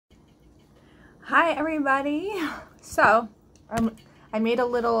Hi everybody. So I made a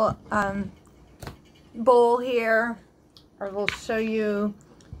little bowl here. I will show you.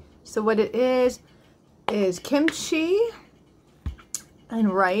 So what it is kimchi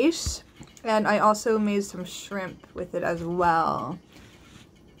and rice, and I also made some shrimp with it as well.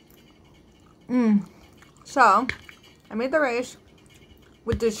 So I made the rice.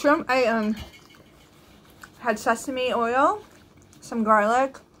 With the shrimp, I had sesame oil, some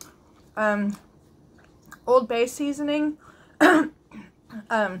garlic, Old Bay seasoning, red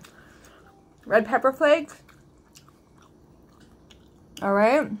pepper flakes. All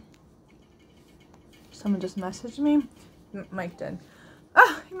right. Someone just messaged me. Mike did.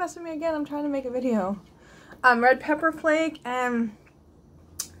 Ah, he messaged me again. I'm trying to make a video. Red pepper flake and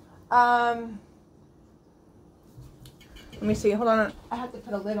let me see. Hold on. I have to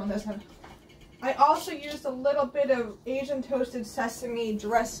put a lid on this one. I also used a little bit of Asian toasted sesame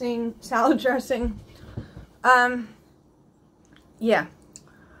dressing, salad dressing. Yeah.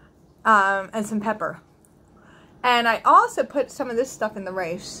 And some pepper. And I also put some of this stuff in the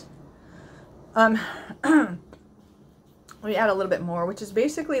rice. We add a little bit more, which is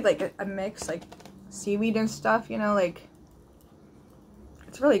basically like a mix, like seaweed and stuff, you know, like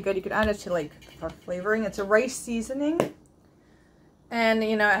it's really good. You could add it to like for flavoring. It's a rice seasoning. And,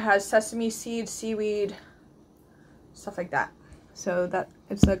 you know, it has sesame seeds, seaweed, stuff like that. So that,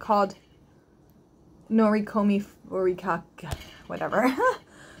 it's called norikomi furikake, whatever.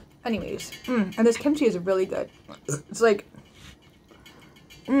 Anyways, and this kimchi is really good. It's like,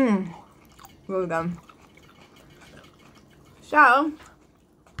 really good. So,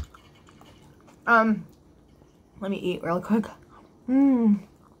 let me eat real quick. I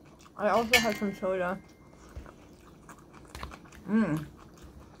also had some soda.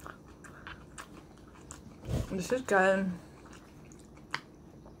 This is good.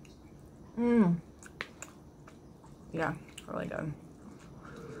 Yeah, really good.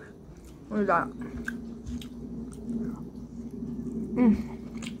 What is that?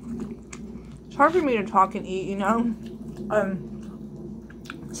 It's hard for me to talk and eat, you know?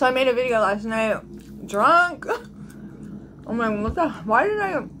 So I made a video last night, drunk. Oh my, what the, why did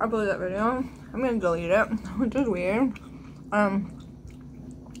I upload that video? I'm gonna delete it, which is weird.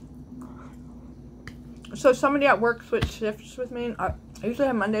 So somebody at work switched shifts with me. I usually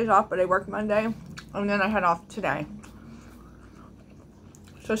have Mondays off, but I work Monday, and then I had off today.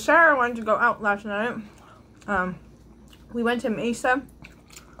 So Sarah wanted to go out last night. We went to Mesa.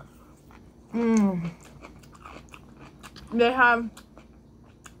 They have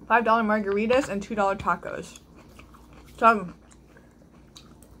 $5 margaritas and $2 tacos. So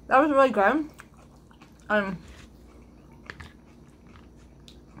that was really good.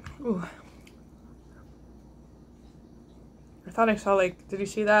 Ooh. I thought I saw, like, did you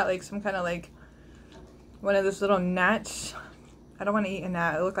see that? Like, some kind of, like, one of those little gnats. I don't want to eat a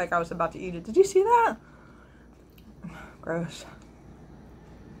gnat. It looked like I was about to eat it. Did you see that? Gross.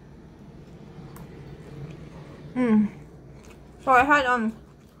 So I had, a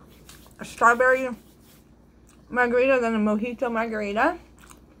strawberry margarita, then a mojito margarita.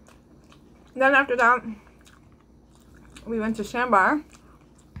 Then after that, we went to Sandbar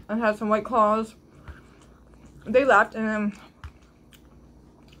and had some White Claws. They left, and then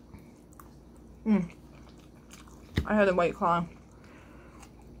I had a White Claw.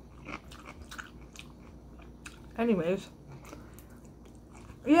 Anyways,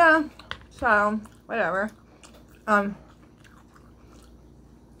 yeah, so whatever.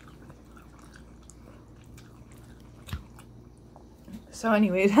 So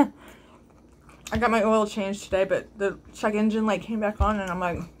anyways, I got my oil changed today, but the check engine light came back on, and I'm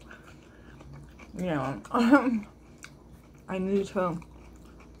like, you know, I need to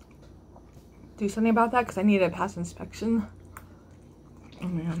do something about that because I need to pass inspection. Oh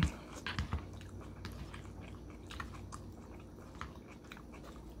man.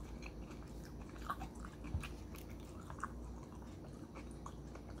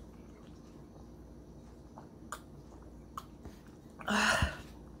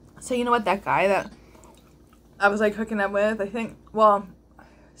 So you know what, that guy that I was like hooking up with, I think, well,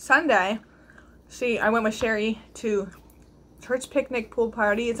 Sunday, I went with Sherry to church picnic pool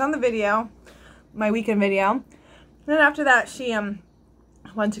party. It's on the video, my weekend video. And then after that, she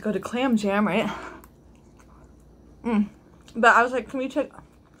wanted to go to Clam Jam, right? But I was like, should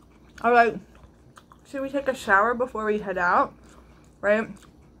we take a shower before we head out, right?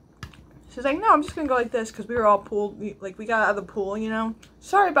 She's like, no, I'm just gonna go like this because we were all pooled. We got out of the pool, you know.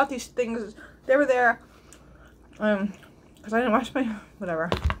 Sorry about these things. They were there. Because I didn't wash my, whatever.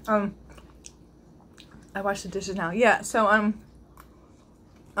 I washed the dishes now. Yeah, so,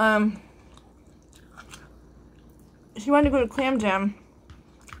 she wanted to go to Clam Jam.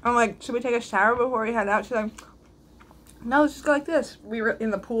 I'm like, should we take a shower before we head out? She's like, no, let's just go like this. We were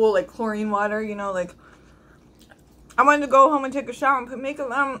in the pool, like chlorine water, you know, like, I wanted to go home and take a shower and put makeup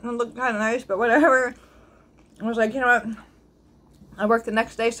on and look kind of nice, but whatever. I was like, you know what, I work the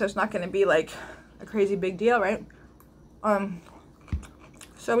next day, so it's not going to be like a crazy big deal, right?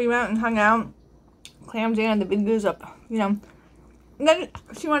 So we went and hung out, Clam Jam, the big goose up, you know. And then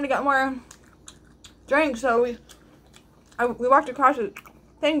she wanted to get more drinks, so we walked across the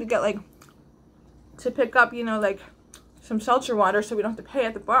thing to get, like, to pick up, you know, like, some seltzer water so we don't have to pay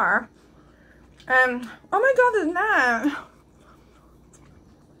at the bar. And, oh my god, there's that.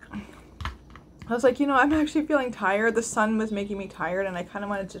 I was like, you know, I'm actually feeling tired. The sun was making me tired, and I kind of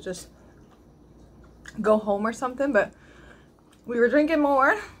wanted to just go home or something, but we were drinking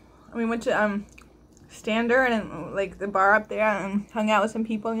more. And we went to, Stander and, like, the bar up there and hung out with some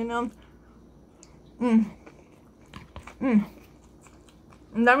people, you know. And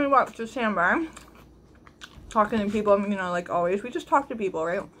then we walked to Sandbar, talking to people, you know, like always. We just talk to people,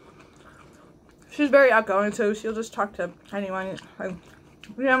 right? She's very outgoing, so she'll just talk to anyone. Like,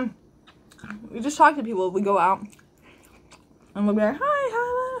 you know, we just talk to people. We go out, and we'll be like,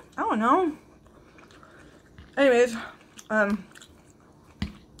 hi, I don't know. Anyways, I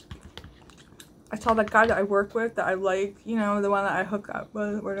saw that guy that I work with, that I like, you know, the one that I hook up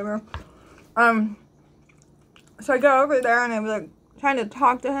with, whatever. So I go over there, and I was like, trying to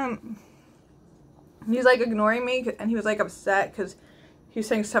talk to him. He's like ignoring me, and he was like upset because he was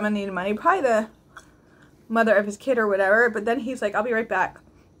saying someone needed money, probably the mother of his kid or whatever. But then he's like, I'll be right back,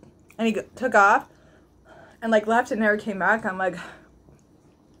 and he took off and like left and never came back. I'm like,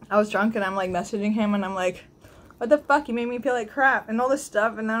 I was drunk, and I'm like messaging him, and I'm like, what the fuck, you made me feel like crap and all this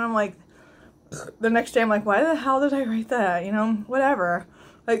stuff. And then I'm like, the next day I'm like, why the hell did I write that, you know, whatever.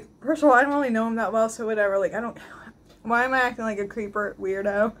 Like, first of all, I don't really know him that well, so whatever. Like, why am I acting like a creeper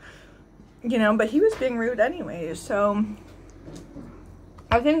weirdo? You know, but he was being rude anyways, so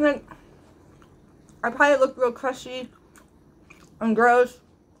I think that I probably looked real crusty and gross.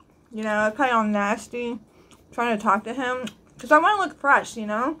 You know, I was probably all nasty trying to talk to him, because I want to look fresh, you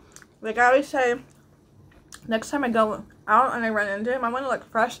know? Like I always say, next time I go out and I run into him, I want to look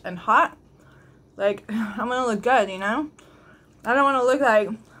fresh and hot. Like, I want to look good, you know? I don't want to look like,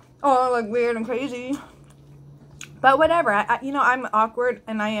 oh, I look weird and crazy. But whatever, you know, I'm awkward,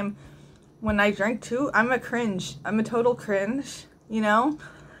 and I am, when I drink too, I'm a cringe. I'm a total cringe, you know?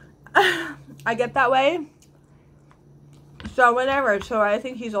 I get that way. So whatever, so I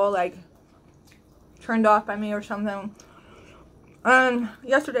think he's all like, turned off by me or something.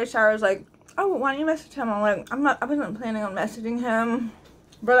 Yesterday Sarah was like, oh, why don't you message him? I'm like, I wasn't planning on messaging him,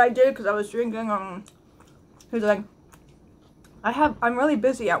 but I did because I was drinking. He was like, I'm really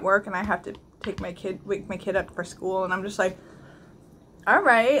busy at work, and I have to wake my kid up for school. And I'm just like, all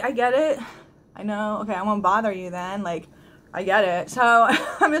right, I get it. I know. Okay, I won't bother you then. Like, I get it. So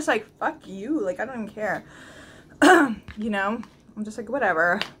I'm just like, fuck you. Like, I don't even care. You know, I'm just like,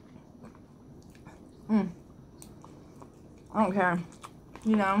 whatever. I don't care.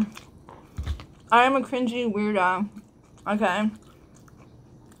 You know, I am a cringy weirdo. Okay,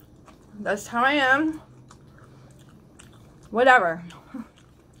 that's how I am. Whatever.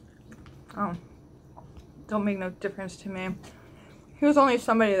 Oh, don't make no difference to me. He was only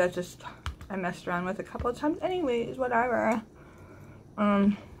somebody that just I messed around with a couple of times anyways, whatever.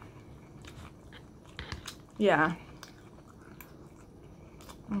 Yeah.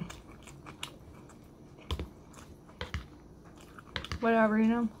 Whatever, you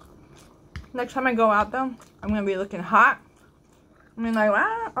know. Next time I go out though, I'm gonna be looking hot. I mean, like,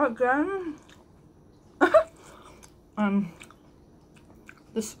 okay.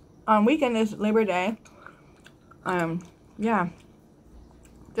 This weekend is Labor Day. Yeah.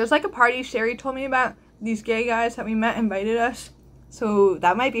 There's like a party Sherry told me about. These gay guys that we met invited us. So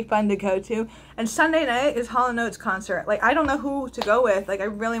that might be fun to go to. And Sunday night is Hall & Oates concert. Like, I don't know who to go with. Like, I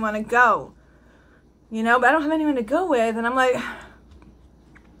really want to go. You know, but I don't have anyone to go with. And I'm like,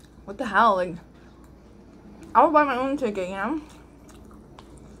 what the hell? Like, I will buy my own ticket, you know?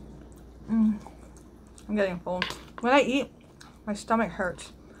 I'm getting full. When I eat, my stomach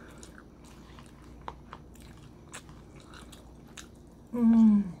hurts.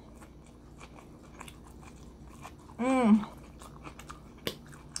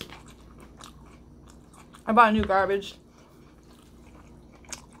 I bought new garbage.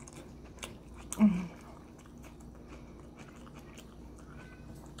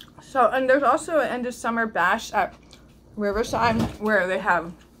 So, and there's also an end of summer bash at Riverside where they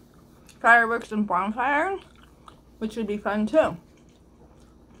have fireworks and bonfire, which would be fun too.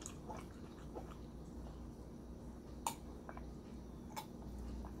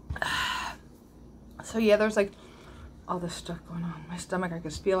 So yeah, there's like all this stuff going on in my stomach. I can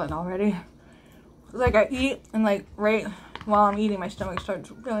feel it already. It's like I eat and like right while I'm eating, my stomach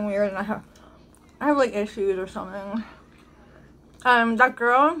starts feeling weird, and I have like issues or something. That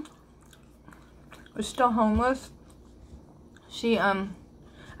girl was still homeless. She I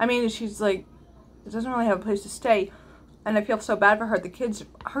mean, she's like, doesn't really have a place to stay, and I feel so bad for her.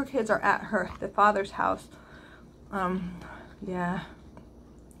 Her kids are at the father's house. Yeah.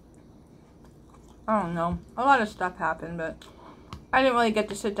 I don't know. A lot of stuff happened, but I didn't really get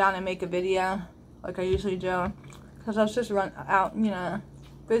to sit down and make a video like I usually do, because I was just out, you know,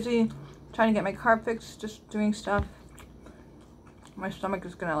 busy trying to get my car fixed, just doing stuff. My stomach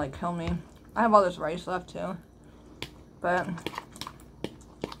is gonna like kill me. I have all this rice left too, but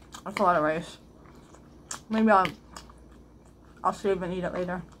that's a lot of rice. Maybe I'll save and eat it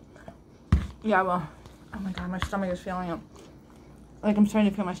later. Yeah, I will. Oh my god, my stomach is feeling it. Like, I'm starting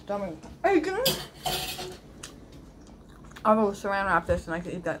to feel my stomach aching. I will saran wrap this and I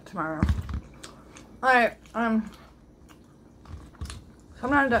can eat that tomorrow. Alright,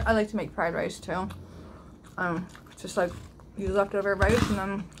 sometimes I like to make fried rice too. Just like use leftover rice and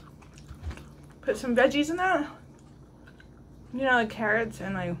then put some veggies in that. You know, like carrots,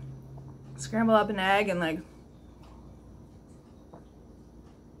 and like scramble up an egg and like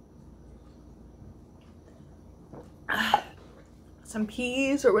some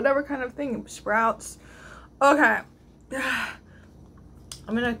peas or whatever kind of thing, sprouts. Okay.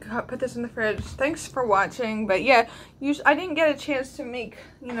 I'm gonna put this in the fridge. Thanks for watching. But yeah, I didn't get a chance to make,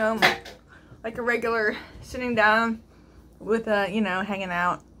 you know, like a regular sitting down with you know, hanging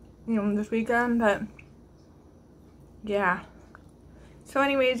out, you know, this weekend. But yeah. So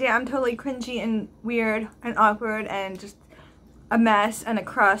anyways, yeah, I'm totally cringy and weird and awkward and just a mess and a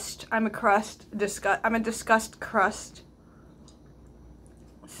crust. I'm a disgust crust.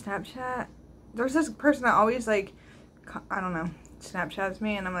 Snapchat. There's this person that always like, I don't know, Snapchats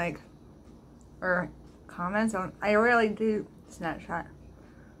me, and I'm like, or comments on. I rarely do Snapchat.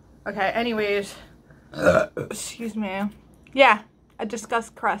 Okay, anyways, excuse me. Yeah, a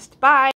disgust crust. Bye.